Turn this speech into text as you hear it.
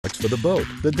for the boat,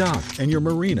 the dock, and your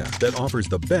marina that offers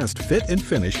the best fit and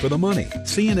finish for the money.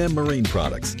 C&M Marine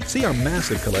Products. See our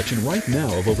massive collection right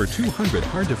now of over 200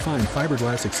 hard-to-find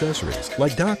fiberglass accessories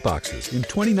like dock boxes in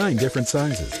 29 different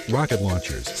sizes, rocket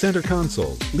launchers, center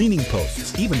consoles, leaning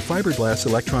posts, even fiberglass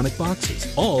electronic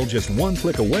boxes. All just one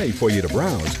click away for you to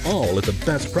browse, all at the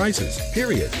best prices,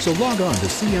 period. So log on to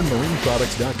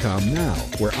cmmarineproducts.com now,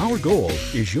 where our goal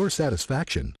is your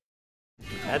satisfaction.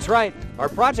 That's right. Our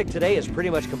project today is pretty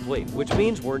much complete, which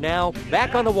means we're now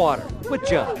back on the water with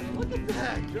John.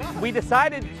 We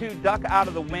decided to duck out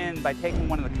of the wind by taking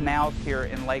one of the canals here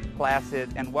in Lake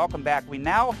Placid, and welcome back. We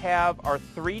now have our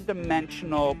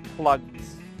three-dimensional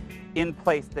plugs in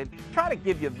place that try to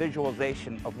give you a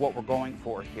visualization of what we're going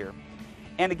for here.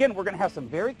 And again, we're going to have some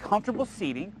very comfortable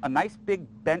seating, a nice big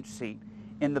bench seat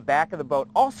in the back of the boat.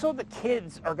 Also, the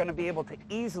kids are going to be able to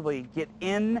easily get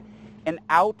in and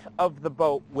out of the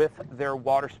boat with their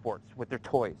water sports, with their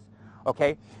toys,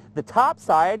 okay? The top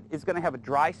side is going to have a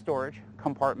dry storage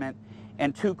compartment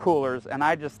and two coolers, and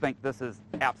I just think this is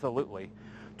absolutely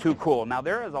too cool. Now,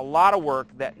 there is a lot of work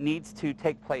that needs to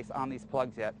take place on these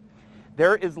plugs yet.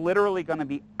 There is literally going to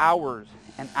be hours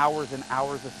and hours and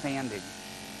hours of sanding,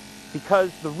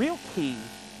 because the real key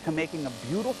to making a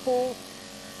beautiful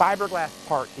fiberglass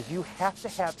part is you have to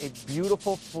have a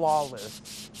beautiful,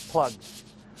 flawless plug.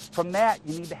 From that,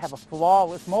 you need to have a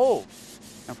flawless mold.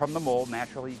 And from the mold,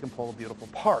 naturally, you can pull a beautiful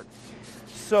part.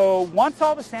 So once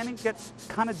all the sanding gets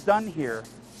kind of done here,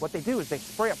 what they do is they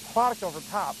spray a product over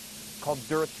top called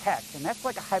Duratech, and that's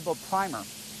like a high-build primer,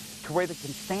 to where they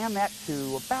can sand that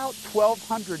to about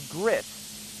 1,200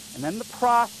 grits. And then the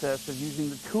process of using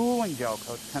the tooling gel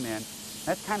coats come in.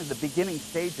 That's kind of the beginning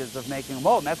stages of making a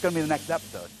mold, and that's going to be the next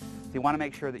episode. So you want to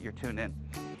make sure that you're tuned in.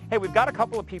 Hey, we've got a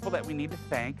couple of people that we need to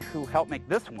thank who helped make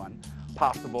this one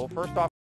possible. First off,